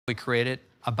we created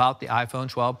about the iPhone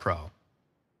 12 Pro.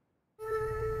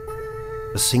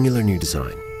 A singular new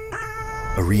design,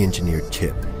 a re-engineered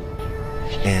chip,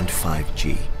 and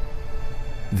 5G.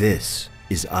 This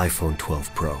is iPhone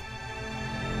 12 Pro.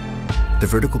 The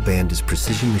vertical band is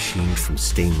precision machined from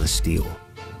stainless steel.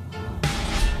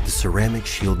 The ceramic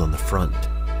shield on the front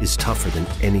is tougher than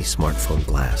any smartphone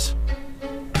glass.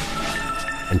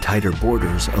 And tighter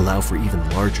borders allow for even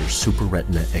larger Super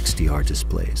Retina XDR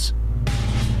displays.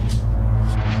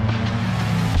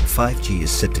 5G is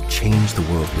set to change the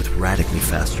world with radically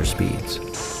faster speeds.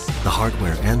 The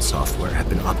hardware and software have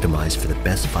been optimized for the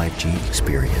best 5G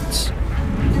experience.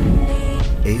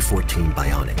 A14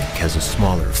 Bionic has a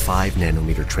smaller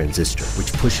 5nm transistor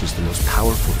which pushes the most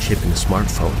powerful chip in a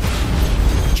smartphone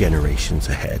generations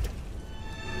ahead.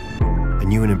 A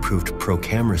new and improved Pro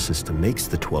camera system makes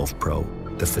the 12 Pro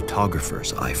the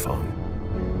photographer's iPhone.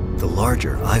 The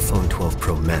larger iPhone 12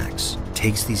 Pro Max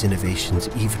takes these innovations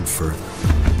even further.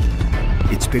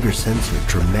 Its bigger sensor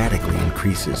dramatically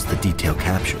increases the detail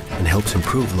capture and helps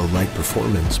improve low light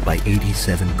performance by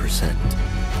 87%.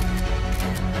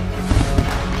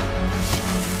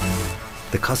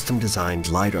 The custom-designed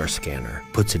LiDAR scanner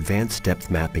puts advanced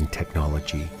depth mapping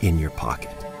technology in your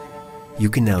pocket. You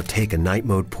can now take a night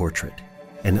mode portrait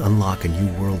and unlock a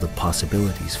new world of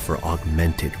possibilities for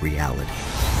augmented reality.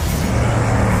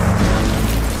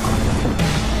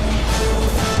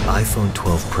 iPhone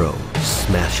 12 Pro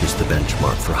smashes the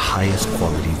benchmark for highest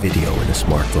quality video in a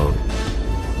smartphone.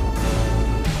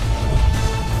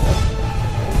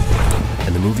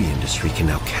 And the movie industry can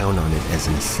now count on it as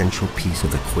an essential piece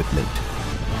of equipment.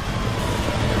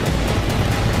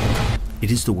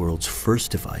 It is the world's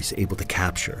first device able to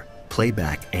capture,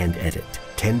 playback, and edit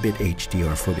 10-bit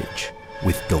HDR footage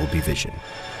with Dolby Vision.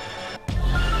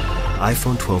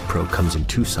 iPhone 12 Pro comes in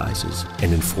 2 sizes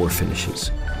and in 4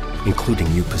 finishes,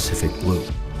 including New Pacific Blue.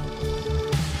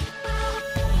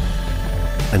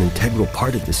 An integral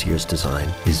part of this year's design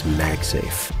is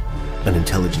MagSafe, an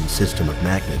intelligent system of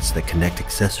magnets that connect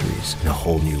accessories in a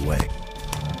whole new way.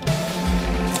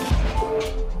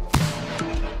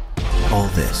 All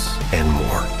this and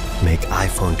more make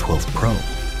iPhone 12 Pro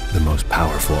the most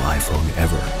powerful iPhone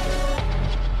ever.